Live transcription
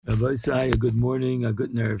Rabbi Isai, a good morning, a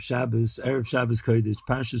good Erev Shabbos. Erev Shabbos Kodesh.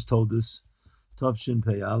 Parshas told us, Tovshin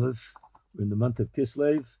Pei Aleph. We're in the month of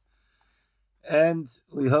Kislev, and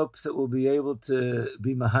we hope that we'll be able to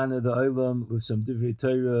be Mahana the Olam with some Divrei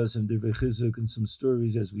Torah, some Divrei Chizuk, and some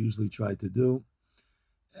stories as we usually try to do.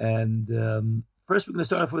 And first, we're going to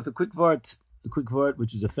start off with a quick vart,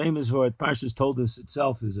 which is a famous vart. Parshas told us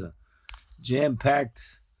itself is a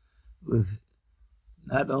jam-packed with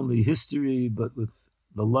not only history but with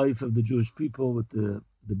the life of the Jewish people, with the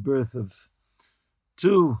birth of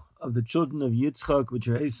two of the children of Yitzchak, which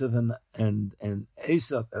are Esav and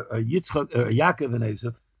Esav, or Yitzchak, or Yaakov and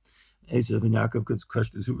Esav. Esav and Yaakov, because the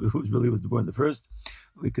question is who really was born the first.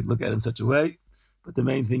 We could look at it in such a way. But the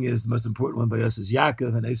main thing is, the most important one by us is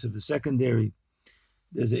Yaakov, and Esav is secondary.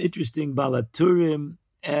 There's an interesting Balaturim,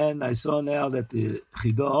 and I saw now that the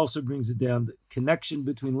Chidah also brings it down, the connection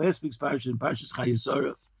between last week's Parsha and Parshas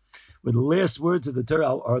Chayesara, where the last words of the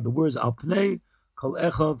Torah are the words Al Pnei Kol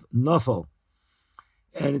Echav Nafal.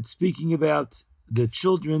 And it's speaking about the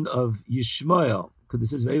children of Yishmael, because it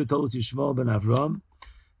says, Ve'elu told us Yishmael ben Avram,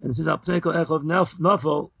 and it says Al Pnei Kol Echav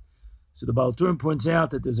Nafal. So the Baal Turim points out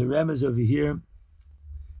that there's a remez over here,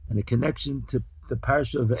 and a connection to the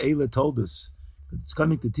Parsha of Ve'elu told us. It's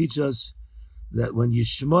coming to teach us that when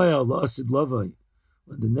Yishmael la'asid lavai,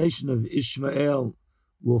 when the nation of Ishmael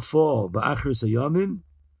will fall, ba'achris hayamim,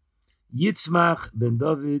 Yitzmach ben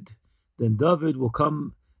David, then David will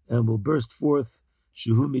come and will burst forth,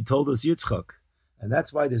 Shuhumi told us Yitzchak. And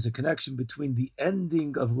that's why there's a connection between the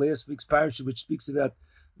ending of last week's parasha, which speaks about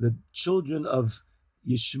the children of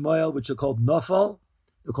Yishmael, which are called Nafal,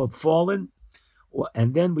 they're called fallen,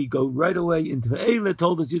 and then we go right away into Ve'ele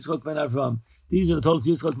told us Yitzchak ben Avram. These are the told us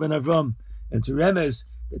Yitzchak ben Avram. And to remez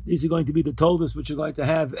that these are going to be the toldos which are going to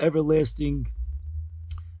have everlasting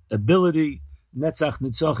ability, Netzach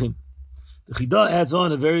Nitzachim. The Chidah adds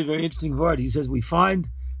on a very, very interesting word. He says we find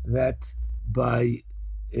that by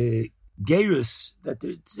Gerus,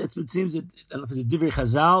 that's what it seems, I don't know if it's a Divrei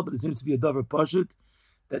Chazal, but it seems to be a Davar Pashut,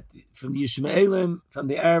 that from the Yishmaelim, from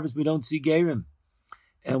the Arabs, we don't see Gerim.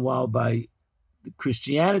 And while by the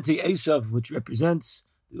Christianity, Esav, which represents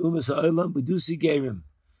the Umas HaOlam, we do see Gerim.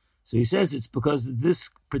 So he says it's because of this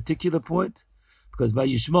particular point, because by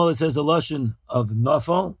Yishmael it says the Lashon of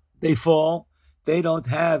Nafal, they fall, they don't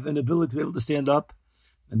have an ability to be able to stand up,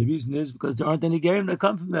 and the reason is because there aren't any Gerim that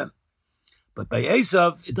come from them. But by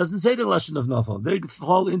Esav, it doesn't say the Lashon of Nafal. They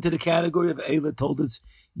fall into the category of Eila told us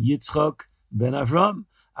Yitzchak ben Avram.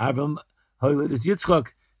 Avram Hoyled is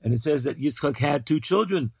Yitzchak, and it says that Yitzchak had two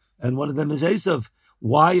children, and one of them is Esav.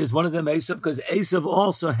 Why is one of them Esav? Because Esav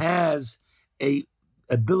also has a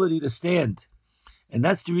ability to stand. And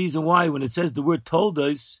that's the reason why when it says the word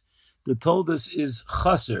toldos, the toldos is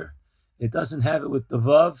chaser. It doesn't have it with the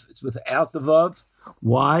vav, it's without the vav.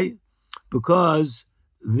 Why? Because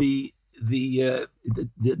the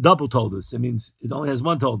double toldos, it means it only has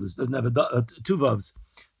one toldos, it doesn't have two vavs.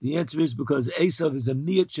 The answer is because Esav is a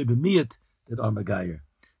miyat shebemiyat that are Megayer.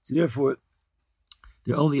 So therefore,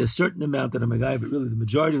 there are only a certain amount that are Megayer, but really the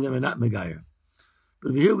majority of them are not Megayer. But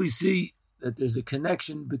over here we see that there's a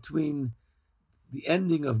connection between the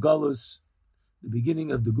ending of Galus, the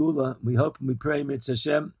beginning of the Gula. We hope and we pray, Mitzvah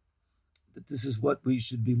Hashem, that this is what we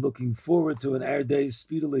should be looking forward to in our days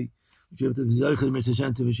speedily. I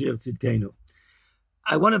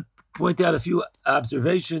want to point out a few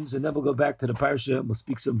observations, and then we'll go back to the Parsha and we'll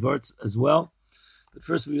speak some words as well. But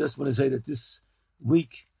first, we just want to say that this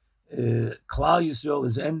week, Klal Yisrael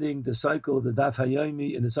is ending the cycle of the Daf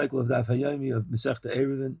Hayomi, and the cycle of Daf Hayomi of Masechta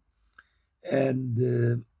Eruvin.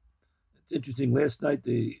 And it's interesting. Last night,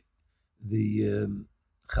 the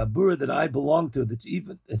Chabura that I belong to,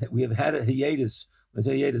 we have had a hiatus. When I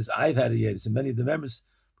say hiatus, I've had a hiatus, and many of the members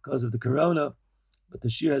because of the corona, but the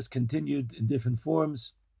shir has continued in different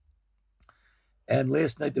forms. And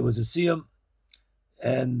last night there was a siyum,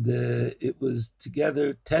 and it was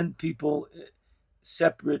together 10 people,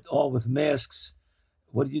 separate, all with masks.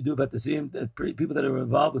 What do you do about the siyum? The people that are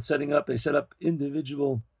involved with setting up, they set up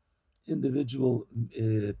individual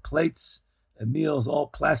plates and meals, all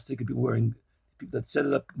plastic, and people that set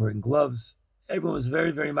it up wearing gloves. Everyone was very,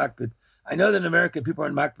 very makpid. I know that in America people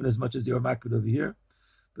aren't makpid as much as they are makpid over here,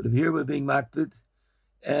 but over here we're being makpid.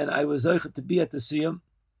 And I was zeichet to be at the siyum,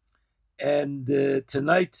 and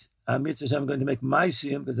tonight I'm going to make my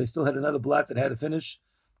siyum because I still had another block that I had to finish.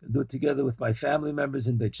 I'm going to do it together with my family members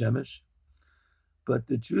in Beit Shemesh. But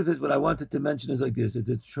the truth is, what I wanted to mention is like this: it's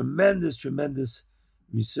a tremendous, tremendous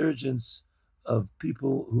resurgence of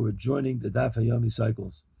people who are joining the Daf Hayomi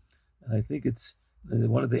cycles. And I think it's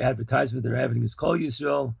one of the advertisements they're having is Kol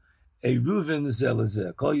Yisrael a Reuven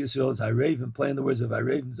Zelazeh. Call Yisrael as Raven, playing the words of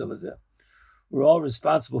Raven Zelazeh. We're all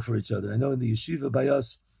responsible for each other. I know in the yeshiva by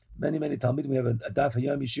us, many Talmidim, we have a Daf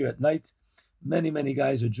Hayom Yishir at night. Many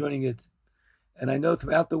guys are joining it. And I know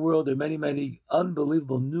throughout the world there are many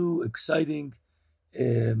unbelievable, new, exciting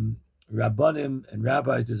Rabbanim and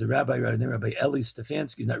rabbis. There's a rabbi right there, Rabbi Eli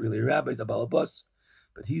Stefansky. He's not really a rabbi, he's a balabas,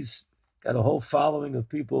 but he's got a whole following of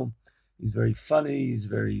people. He's very funny, he's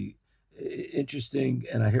very interesting,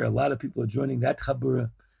 and I hear a lot of people are joining that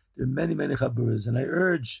chabura. There are many chaburas, and I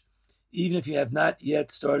urge, even if you have not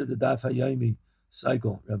yet started the Daf Hayomi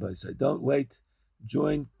cycle, Rabbi said, don't wait.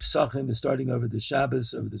 Join. Psachim is starting over the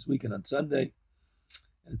Shabbos, over this weekend on Sunday.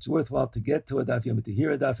 And it's worthwhile to get to a Daf Yomi, to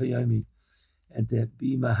hear a Daf Hayomi, and to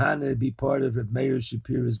be mahane, be part of Reb Meir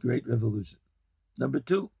Shapira's great revolution. Number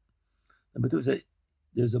two is that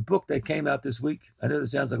there's a book that came out this week. I know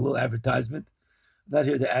this sounds like a little advertisement. I'm not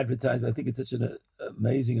here to advertise, but I think it's such an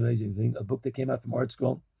amazing thing. A book that came out from Art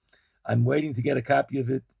Scroll. I'm waiting to get a copy of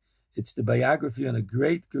it. It's the biography on a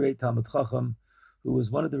great Talmud Chacham who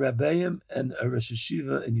was one of the Rabbeim and a Rosh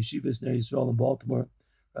Yeshiva in Yeshivas Ner Yisrael in Baltimore,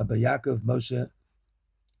 Rabbi Yaakov Moshe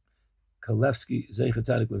Kalevsky, Zecher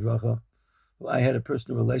Tzadik Levracha, who I had a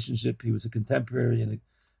personal relationship. He was a contemporary and a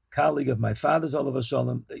colleague of my father's, Olav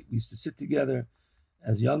Shalom. We used to sit together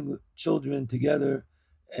as young children together,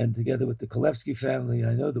 and together with the Kalevsky family.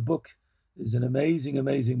 I know the book is an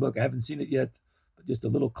amazing book. I haven't seen it yet, but just a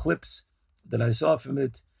little clips that I saw from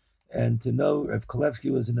it. And to know Rav Kalevsky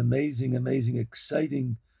was an amazing,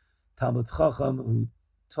 exciting Talmud Chacham who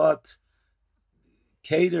taught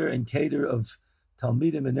cater of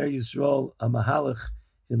Talmidim and Ner Yisrael, a Mahalach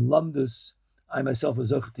in Lamdus. I myself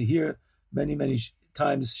was able to hear many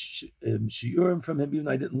times shiurim from him, even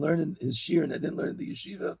though I didn't learn in his shiur and I didn't learn in the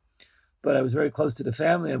yeshiva. But I was very close to the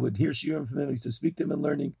family. I would hear shiurim from him. I used to speak to him in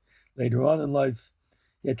learning later on in life.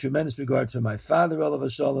 He had tremendous regard for my father, Olav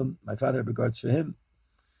Shalom. My father had regards for him.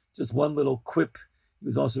 Just one little quip. He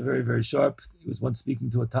was also very sharp. He was once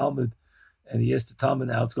speaking to a Talmud, and he asked the Talmud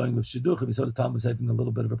how it's going with Shidduchim. He saw the Talmud was having a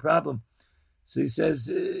little bit of a problem. So he says,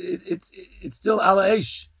 it's still ala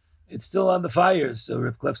eish. It's still on the fire. So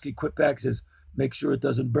Rav Kalevsky quip back, says, make sure it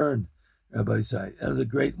doesn't burn, Rabbi Isai. That was a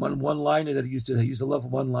great one-liner that he used to love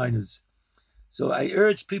one-liners. So I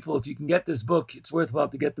urge people, if you can get this book, it's worthwhile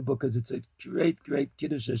to get the book because it's a great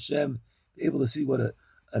Kiddush Hashem, be able to see what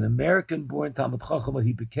an American-born Talmud Chacham, what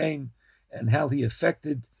he became, and how he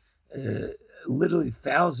affected literally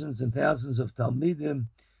thousands and thousands of Talmidim.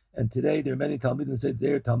 And today there are many Talmidim who say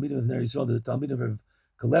they're Talmidim of Ner Yisrael, the Talmidim of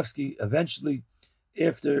Kalevsky. Eventually,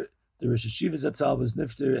 after the Rosh Yeshiva Zatzal was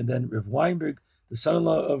nifter, and then Rav Weinberg, the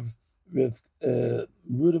son-in-law of Rav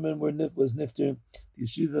Ruderman, was nifter. The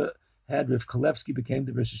yeshiva had Rav Kalevsky became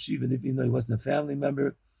the Rosh Yeshiva, even though he wasn't a family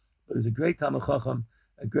member. But he was a great Talmud Chacham,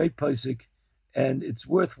 a great Posek, and it's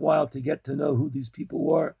worthwhile to get to know who these people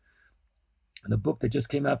were in a book that just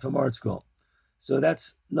came out from Art Scroll. So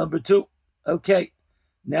that's number two. Okay,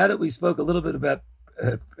 now that we spoke a little bit about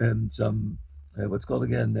some, what's called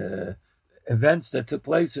again, events that took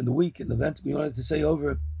place in the week, and events we wanted to say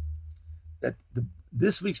over that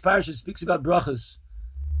this week's parasha speaks about brachas.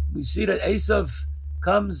 We see that Esav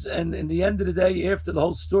comes, and in the end of the day, after the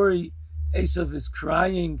whole story, Esav is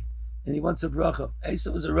crying, and he wants a bracha.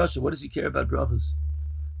 Esav is a Russia. What does he care about brachas?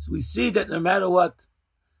 So we see that no matter what,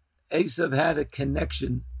 Esav had a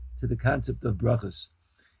connection to the concept of brachas,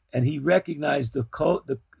 and he recognized the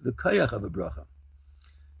koyach of a bracha.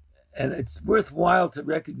 And it's worthwhile to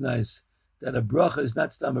recognize that a bracha is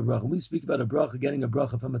not stam a bracha. When we speak about a bracha, getting a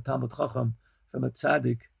bracha from a Talmud Chacham, from a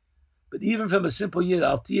tzaddik, but even from a simple yid,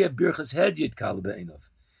 al tiyeh birchas head yid kal be'enov,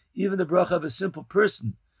 even the bracha of a simple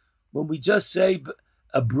person, when we just say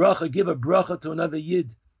a bracha, give a bracha to another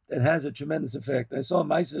yid, that has a tremendous effect. I saw a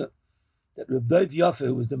Maisa that Reb Dov Yafe,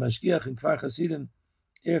 who was the mashgiach in Kfar Hasidim,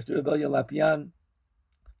 after Reb Elya Lapian,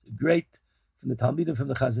 great from the Talmidim, from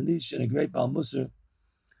the Chazon Ish, and a great Baal Musar.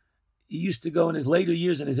 He used to go in his later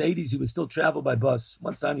years, in his 80s, he would still travel by bus.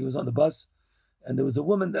 One time he was on the bus, and there was a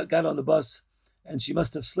woman that got on the bus, and she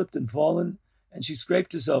must have slipped and fallen, and she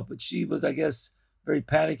scraped herself, but she was, I guess, very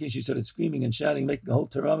panicky. She started screaming and shouting, making a whole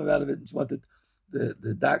taramim out of it, and she wanted the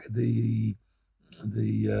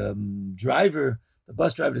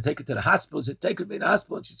bus driver to take her to the hospital. He said, take her to the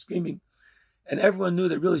hospital, and she's screaming. And everyone knew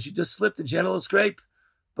that really she just slipped and she had a little scrape,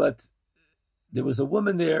 but there was a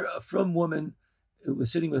woman there, a frum woman, who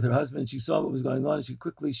was sitting with her husband. She saw what was going on, and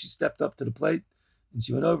she stepped up to the plate, and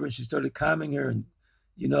she went over and she started calming her and,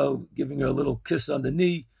 giving her a little kiss on the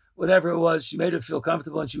knee, whatever it was. She made her feel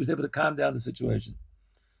comfortable, and she was able to calm down the situation.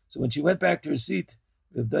 So when she went back to her seat,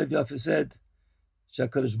 Rav Dov Yafe said,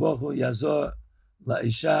 Shakadosh Baruch Hu Yazor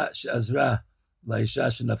la'isha she'azra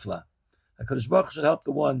la'isha she'nafla. HaKadosh Baruch Hu should help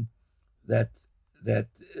the one that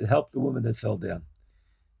helped the woman that fell down.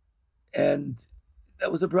 And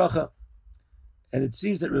that was a bracha. And it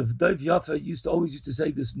seems that Rav Dov Yafa always used to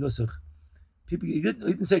say this nusach. He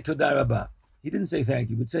didn't say Todah Rabbah. He didn't say thank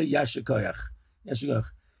you. He would say Yasher Koyach. Yasher Koyach.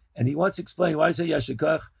 And he wants to explain why I say Yasher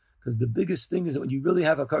Koyach, because the biggest thing is that when you really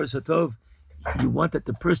have Hakaras Hatov, you want that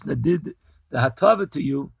the person that did the Hatava to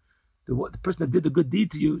you, the person that did the good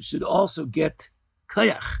deed to you, should also get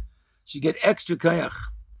Koyach. Should get extra Koyach.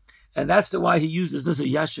 And that's why he uses this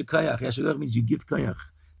Yasher Koyach. Yasher Koyach means you give Koyach.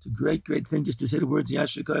 It's a great, great thing just to say the words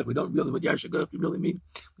Yasher Koyach. We don't really know what Yasher Koyach really mean.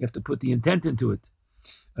 We have to put the intent into it.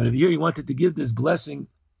 And over here he wanted to give this blessing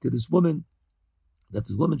to this woman, that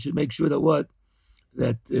this woman should make sure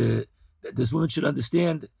that this woman should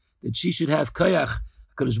understand that she should have Koyach.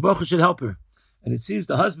 HaKadosh Baruch Hu should help her. And it seems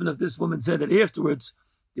the husband of this woman said that afterwards,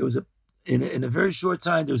 there was in a very short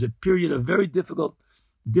time, there was a period of very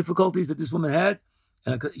difficulties that this woman had,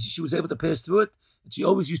 and she was able to pass through it. And she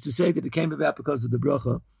always used to say that it came about because of the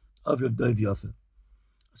bracha of Rav Dov Yafa.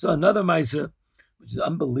 So another Maisa, which is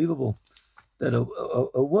unbelievable, that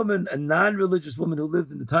a woman, a non-religious woman who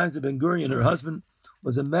lived in the times of Ben Gurion, her husband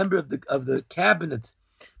was a member of the cabinet,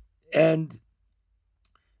 and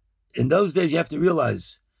in those days you have to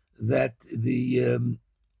realize that the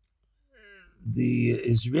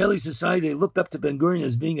Israeli society, they looked up to Ben Gurion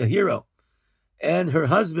as being a hero. And her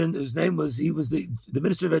husband, whose name was, he was the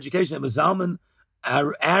Minister of Education, it was Zalman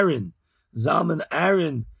Aaron. Zalman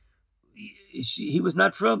Aaron, he was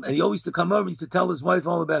not from, and he always used to come over, he used to tell his wife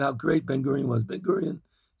all about how great Ben Gurion was. Ben Gurion,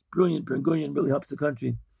 brilliant, Ben Gurion really helps the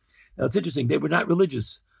country. Now it's interesting, they were not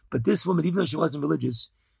religious, but this woman, even though she wasn't religious,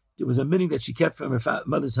 there was a meaning that she kept from her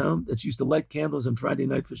mother's home, that she used to light candles on Friday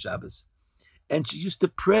night for Shabbos. And she used to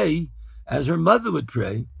pray as her mother would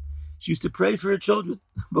pray. She used to pray for her children.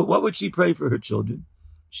 But what would she pray for her children?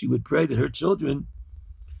 She would pray that her children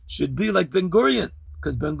should be like Ben Gurion,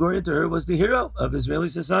 because Ben Gurion to her was the hero of Israeli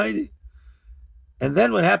society. And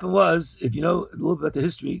then what happened was, if you know a little bit about the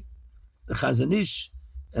history, the Chazon Ish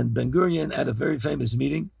and Ben Gurion had a very famous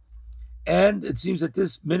meeting. And it seems that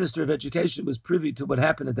this Minister of Education was privy to what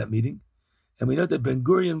happened at that meeting. And we know that Ben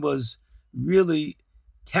Gurion was really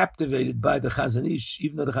captivated by the Chazon Ish,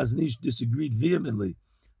 even though the Chazon Ish disagreed vehemently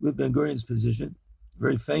with Ben Gurion's position.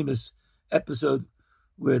 Very famous episode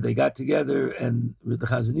where they got together and the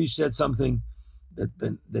Chazon Ish said something that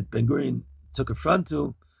Ben Gurion took affront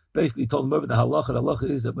to. Basically told him over the halacha. The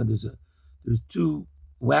halacha is that when there's two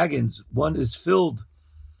wagons, one is filled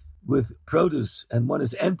with produce and one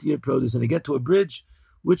is empty of produce, and they get to a bridge,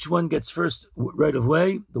 which one gets first right of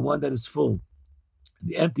way? The one that is full.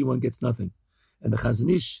 The empty one gets nothing. And the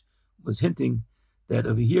Chazon Ish was hinting that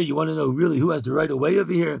over here, you want to know really who has the right of way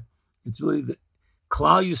over here? It's really the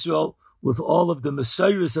Klal Yisrael, with all of the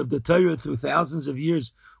Messiahs of the Torah through thousands of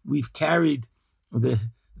years. We've carried the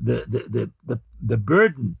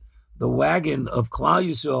burden, the wagon of Klal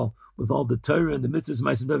Yisrael with all the Torah and the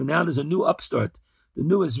mitzvahs. And now there's a new upstart, the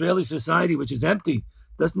new Israeli society, which is empty,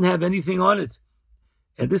 doesn't have anything on it.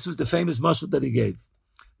 And this was the famous mashal that he gave.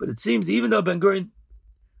 But it seems, even though Ben Gurion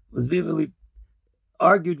was vehemently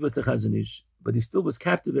argued with the Chazon Ish, but he still was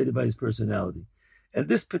captivated by his personality. And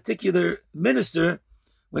this particular minister,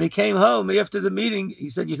 when he came home after the meeting, he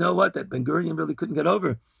said, you know what, that Ben Gurion really couldn't get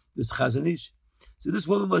over this Chazon Ish. So this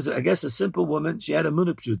woman was, I guess, a simple woman. She had a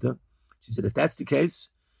munah pshuta. She said, if that's the case,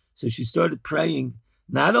 so she started praying,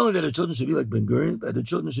 not only that her children should be like Ben Gurion, but her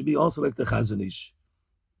children should be also like the Chazon Ish.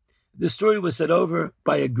 This story was said over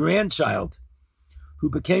by a grandchild who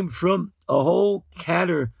became from a whole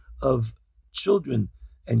cater of children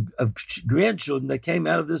and of grandchildren that came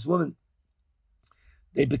out of this woman.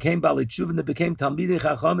 They became Balei Tshuva, they became Talmidei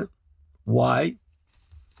Chachamim. Why?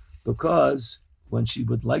 Because when she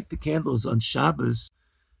would light the candles on Shabbos,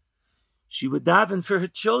 she would daven for her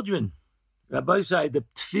children. Rabbi said the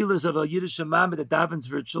tefillas of a Yiddish mama that davens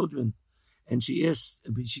for her children, and she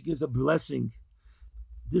gives a blessing.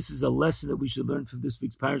 This is a lesson that we should learn from this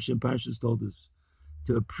week's parasha. And Parashas told us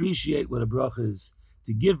to appreciate what a bracha is,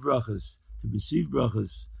 to give brachas, to receive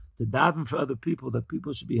brachas, to daven for other people, that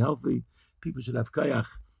people should be healthy, people should have kayach.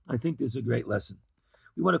 I think this is a great lesson.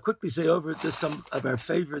 We want to quickly say over just some of our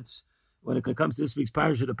favorites. When it comes to this week's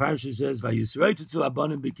parasha, the parasha says, "Vayisroitetzu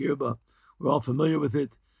abanim b'kirba." We're all familiar with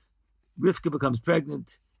it. Rivka becomes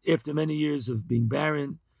pregnant after many years of being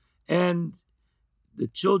barren, and the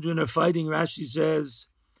children are fighting. Rashi says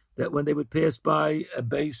that when they would pass by a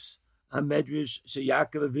base, a medrash,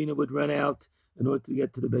 Yaakov Avinu would run out in order to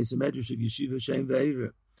get to the base of medrash of Yeshiva Shem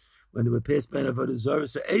Ve'ever. When they would pass by an avodah zarah,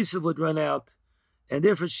 so Esav would run out, and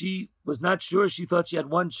therefore she was not sure. She thought she had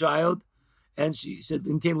one child, and she said,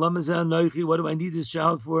 what do I need this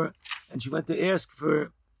child for? And she went to ask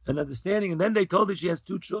for an understanding, and then they told her she has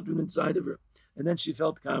 2 children inside of her, and then she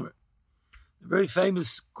felt calmer. A very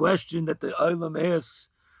famous question that the Olam asks,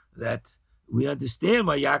 that we understand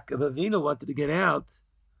why Yaakov Avinu wanted to get out,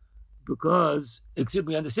 because, except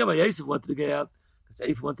we understand why Yosef wanted to get out, because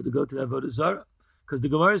Ephah wanted to go to the Avodah Zarah. Because the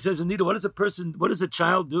Gemara says, Anita, what does a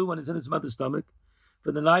child do when it's in his mother's stomach?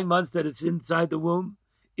 For the 9 months that it's inside the womb,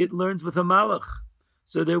 it learns with a malach.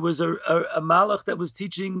 So there was a malach that was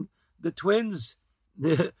teaching the twins,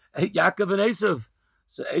 Yaakov and Esav.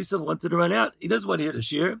 So Esav wanted to run out. He doesn't want to hear the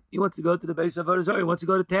shir. He wants to go to the base of Avodah Zarah. He wants to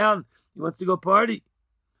go to town. He wants to go party.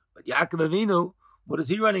 But Yaakov Avinu, what is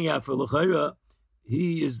he running out for? L'chayra,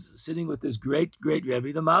 he is sitting with this great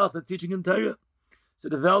Rebbe, the malach that's teaching him Torah. So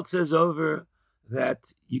the Welt says over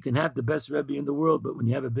that you can have the best Rebbe in the world, but when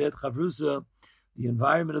you have a bad chavrusa, the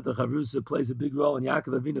environment of the chavrusa plays a big role, and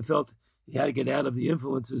Yaakov Avinu felt he had to get out of the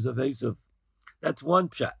influences of Esav. That's one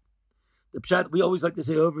pshat. The pshat we always like to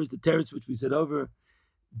say over is the teretz, which we said over,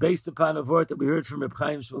 based upon a vort that we heard from Reb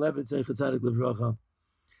Chaim Shmulevitz, Zecher Tzadik Livracha,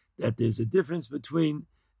 that there's a difference between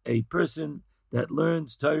a person that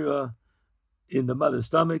learns Torah in the mother's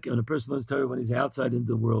stomach and a person learns Torah when he's outside in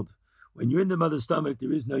the world. When you're in the mother's stomach,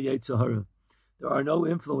 there is no Yetzer Hara. There are no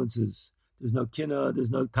influences. There's no kinna, there's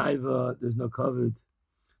no taiva, there's no kavod.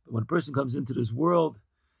 But when a person comes into this world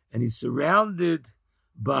and he's surrounded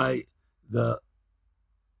by the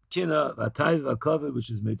kinna, taiva, kavod, which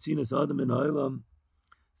is metzinas adam in ha'olam,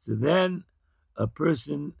 so then a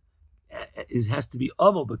person has to be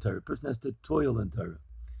amal b'Torah. A person has to toil in Torah.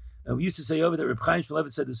 And we used to say over that Reb Chaim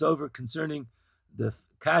Shmulevitz said this over concerning the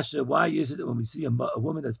kasha. Why is it that when we see a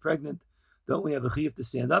woman that's pregnant, don't we have a chiyuv to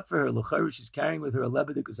stand up for her? L'chayru, she's carrying with her a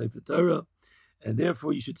lebedik or sefer Torah, and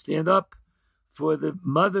therefore you should stand up for the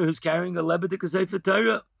mother who's carrying a lebedik or sefer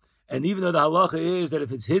Torah. And even though the halacha is that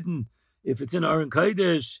if it's hidden, if it's in Aron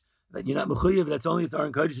Kodesh, that you're not mechuyev, that's only if the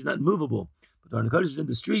Aron Kodesh is not movable. But the Aron Kodesh is in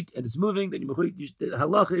the street and it's moving, then the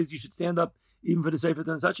halacha is you should stand up even for the sefer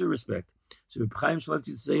Torah in such a respect. So Reb Chaim Shmulevitz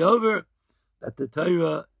used to say over that the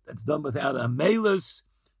Torah that's done without a melus,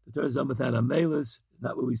 the Torah is done without a melus, is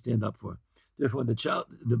not what we stand up for. Therefore, when the child,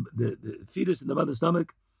 the fetus in the mother's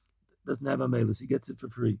stomach doesn't have a melus, he gets it for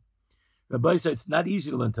free. Rabbi said it's not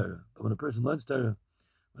easy to learn Torah, but when a person learns Torah,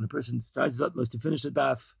 when a person tries his utmost to finish a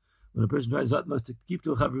daf, when a person tries his utmost to keep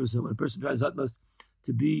to a chavrusa, when a person tries his utmost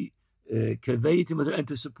to be kaveitim with Torah and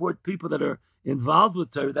to support people that are involved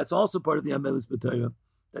with Torah, that's also part of the amelus b'Torah,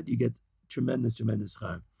 that you get tremendous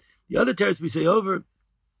chayim. The other teretz we say over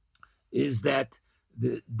is that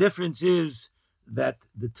the difference is that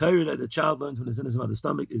the Torah that the child learns when he's in his mother's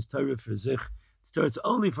stomach is Torah for zich. It's Torah, it's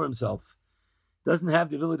only for himself. Doesn't have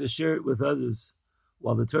the ability to share it with others.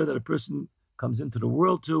 While the Torah that a person comes into the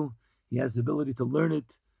world to, he has the ability to learn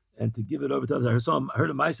it and to give it over to others. I heard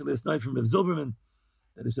a ma'aseh last night from Rav Zilberman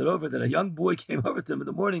that he said over that a young boy came over to him in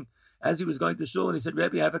the morning as he was going to shul, and he said,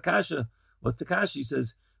 Rebbe, I have a kasha. What's the kasha? He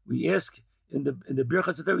says, we ask in the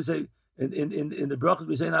birchas we say in the brachas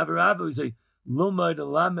we say in Avarabba, we say Lumad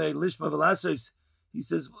Alamed Lishma Velases. He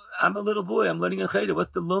says, I'm a little boy, I'm learning in Cheder.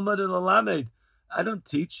 What's the Lumad and Alamed? I don't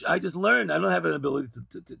teach, I just learn. I don't have an ability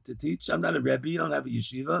to teach. I'm not a Rebbe, I don't have a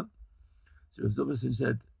yeshiva. So Zilberstein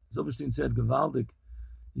said, Gavaldik.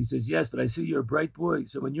 He says, yes, but I see you're a bright boy.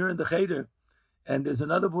 So when you're in the Cheder, and there's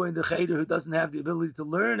another boy in the Cheder who doesn't have the ability to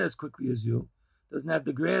learn as quickly as you, doesn't have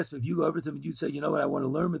the grasp, if you go over to him and you say, you know what, I want to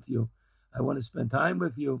learn with you, I want to spend time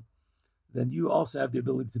with you, then you also have the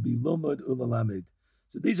ability to be Lumad Ulalamed.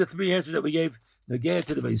 So these are 3 answers that we gave Nagaya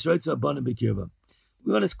to the Vayisrael Ban and Bekirva.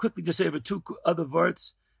 We want to quickly just say over 2 other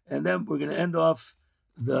varts, and then we're going to end off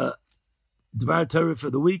the Dvar Torah for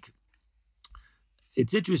the week.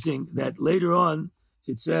 It's interesting that later on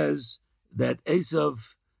it says that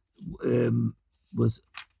Esav was,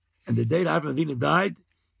 and the day that Avraham Avinu died,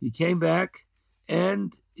 he came back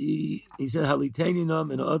and he said,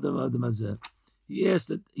 Haliteninam and Adam Hazeh. He asked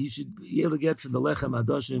that he should be able to get from the Lechem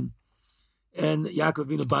Adoshim, and Yaakov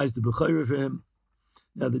Avinu buys the Bechorah for him.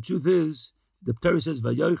 Now the truth is, the Torah says,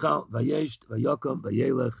 Vayochal, Vayesht, Vayokom,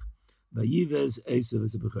 Vayelech, Vayivez, Esav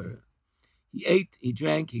as a Bechorah. He ate, he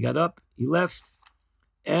drank, he got up, he left,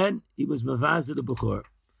 and he was Mavazah the Bechor.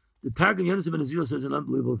 The Targum Yonasan ben Azil says an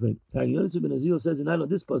unbelievable thing. Targum Yonasan ben Azil says, and not on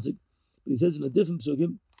this pasuk, but he says in a different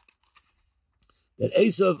psukim, that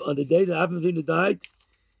Esav, on the day that Avraham Avinu died,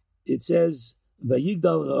 it says,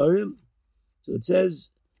 Vayigdal Ha'arim. So it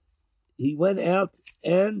says, he went out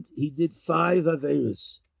and he did 5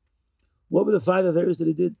 Averis. What were the 5 Averis that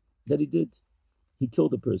he did? He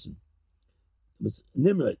killed a person. It was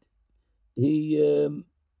Nimrod. he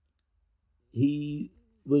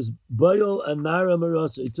was Bayal and Nara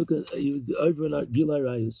Marasa. He was over in Gilai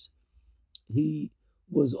Rayas. He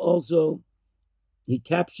was also, he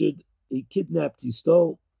captured, he kidnapped, he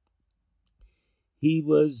stole. He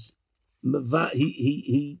was,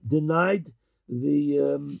 he denied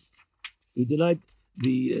the, he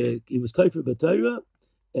was kaifer b'Torah,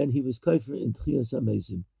 and he was kaifer in Tchias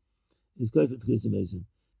HaMesim. He was kaifer in Tchias HaMesim.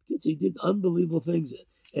 Because he did unbelievable things,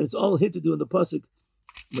 and it's all hinted to in the pasuk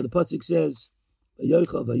when the pasuk says,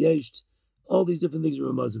 "Vayochal vayesht," all these different things are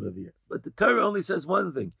remazim over here. But the Torah only says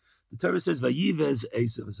one thing. The Torah says, "Vayivez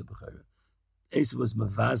Esav as a bechor." Esav was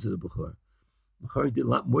mavazed a bechor. Bechor did a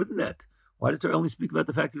lot more than that. Why did the Torah only speak about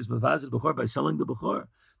the fact he was mavazed a bechor by selling the bechor?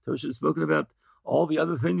 The Torah should have spoken about all the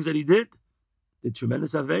other things that he did. The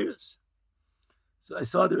tremendous averas. So I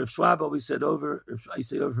saw that Rav Schwab always said over. I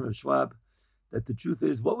say over from Rav Schwab that the truth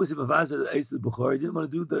is, what was it mavazed Esav bechor? He didn't want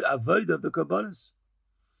to do the avodah of the karbanos.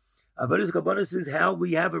 Avodas Kabbanis is how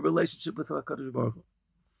we have a relationship with HaKadosh Baruch Hu.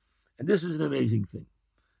 And this is an amazing thing.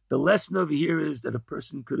 The lesson over here is that a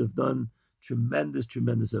person could have done tremendous,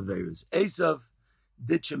 tremendous Averas. Esav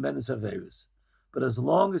did tremendous Averas. But as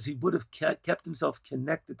long as he would have kept himself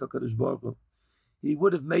connected to HaKadosh Baruch Hu, he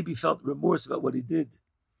would have maybe felt remorse about what he did.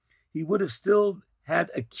 He would have still had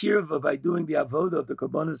a kirva by doing the avodah of the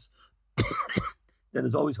Kabbanis. Then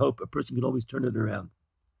there's always hope. A person can always turn it around.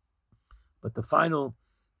 But the final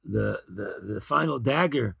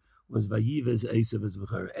dagger was Vayivez Esav as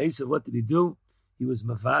Bechor. Esav, what did he do? He was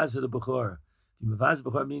Mavazah the Bechor. Mavazah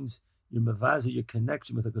Bechor means you're Mavazah, your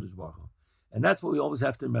connection with HaKadosh Baruch Hu. And that's what we always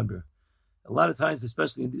have to remember. A lot of times,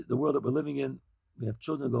 especially in the world that we're living in, we have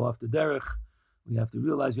children go off the derech. We have to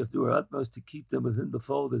realize we have to do our utmost to keep them within the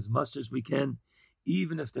fold as much as we can,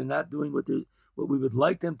 even if they're not doing what we would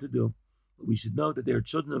like them to do. But we should know that they are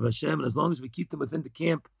children of Hashem, and as long as we keep them within the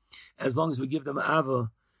camp, as long as we give them ava,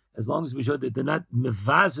 as long as we show that they're not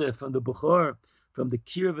mevazeh from the Bechor, from the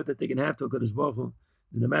kirva that they can have to HaKadosh Baruch Hu,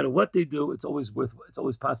 no matter what they do, it's always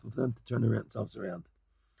possible for them to turn themselves around.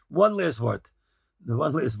 One last word.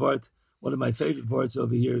 One of my favorite words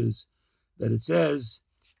over here is that it says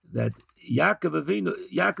that Yaakov Avinu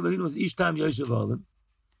was Ishtam Yoshev Olam,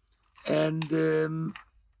 and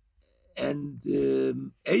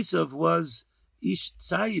Esav was Ish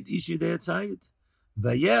Tzayid, Ish Yidei Tzayid.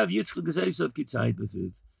 Vayev Yitzchak is Esav ki Tzayid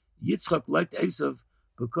b'fiv. Yitzchak liked Esav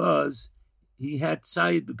because he had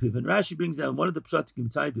Tzayid b'piv. And Rashi brings down one of the pshatim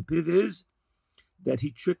Tzayid b'piv is that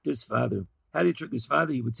he tricked his father. How did he trick his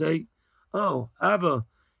father? He would say, "Oh, Abba,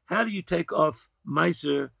 how do you take off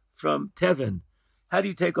Meiser from Teven? How do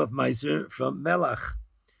you take off Meiser from Melach?"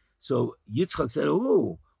 So Yitzchak said,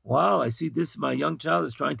 "Oh, wow, I see this, my young child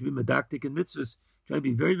is trying to be medactic in mitzvahs, trying to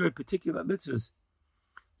be very, very particular about mitzvahs."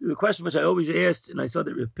 The question which I always asked, and I saw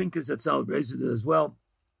that Rav Pinkus at Sal raised it as well,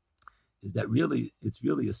 is that it's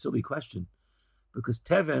really a silly question, because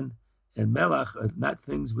Teven and Melach are not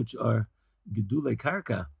things which are gedulei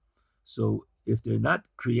karka. So if they're not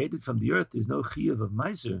created from the earth, there's no chiyuv of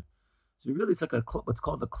meiser. So really, it's like what's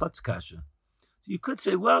called a klutz kasha. So you could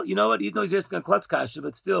say, well, you know what? Even though he's asking a klutz kasha,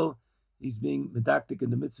 but still he's being medactic in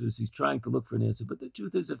the mitzvahs. He's trying to look for an answer. But the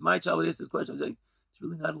truth is, if my child would ask this question, I'm saying it's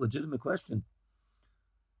really not a legitimate question.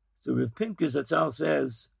 So Rav Pinkus Zatzal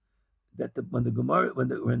says that when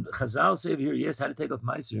Chazal say here, he asked how to take off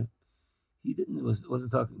meiser, he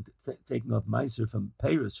wasn't talking taking off meiser from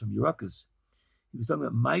Peiros, from Yerukas. He was talking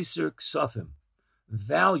about meiser ksafim,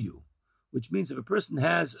 value, which means if a person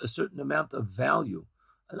has a certain amount of value,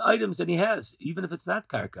 and items that he has, even if it's not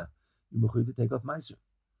karka, you're mechuyev to take off meiser.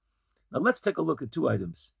 Now let's take a look at two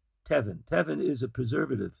items. Teven. Teven is a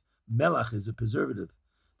preservative. Melach is a preservative.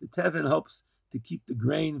 The Teven helps to keep the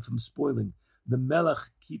grain from spoiling. The Melach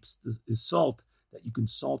is salt that you can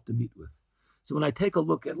salt the meat with. So when I take a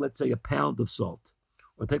look at, let's say, a pound of salt,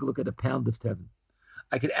 or take a look at a pound of Teven,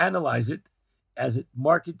 I can analyze it as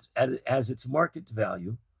its market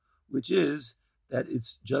value, which is that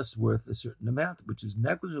it's just worth a certain amount, which is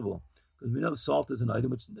negligible, because we know salt is an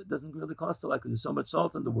item which doesn't really cost a lot, because there's so much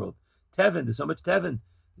salt in the world. Teven, there's so much Teven,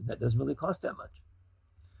 that doesn't really cost that much.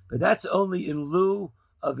 But that's only in lieu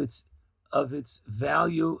of its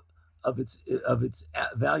value, of its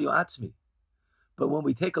value atzmi. But when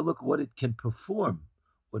we take a look at what it can perform,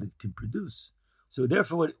 what it can produce, so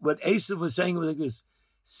therefore what Esav was saying was like this: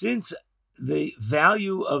 since the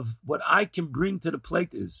value of what I can bring to the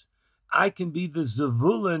plate is, I can be the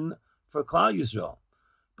Zavulun for Klal Yisrael,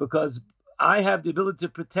 because I have the ability to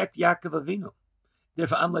protect Yaakov Avinu.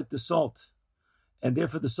 Therefore, I'm like the salt, and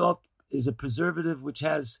therefore the salt is a preservative which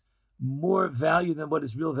has more value than what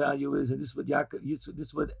its real value is. And this is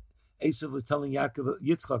what Esav was telling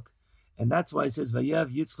Yitzchak, And that's why it says,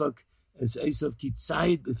 Vayev Yitzchak as Esav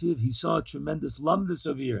Kitzayid B'fiv. He saw a tremendous lumdus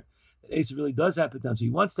over here. That Esav really does have potential.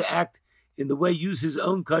 He wants to act in the way, use his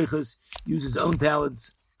own koiches, use his own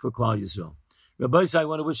talents for Klal Yisrael. Rabbi, I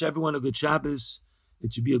want to wish everyone a good Shabbos.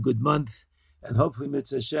 It should be a good month. And hopefully,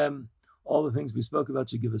 Mitzvah Hashem, all the things we spoke about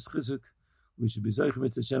should give us chizuk. We should be Zocher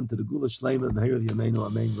Mitzvah Hashem to the Gula Shleima, Meher of Yameinu,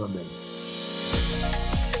 Amen, Amen.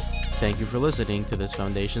 Thank you for listening to this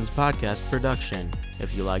Foundations podcast production.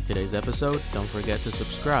 If you liked today's episode, don't forget to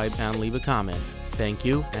subscribe and leave a comment. Thank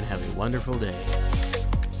you and have a wonderful day.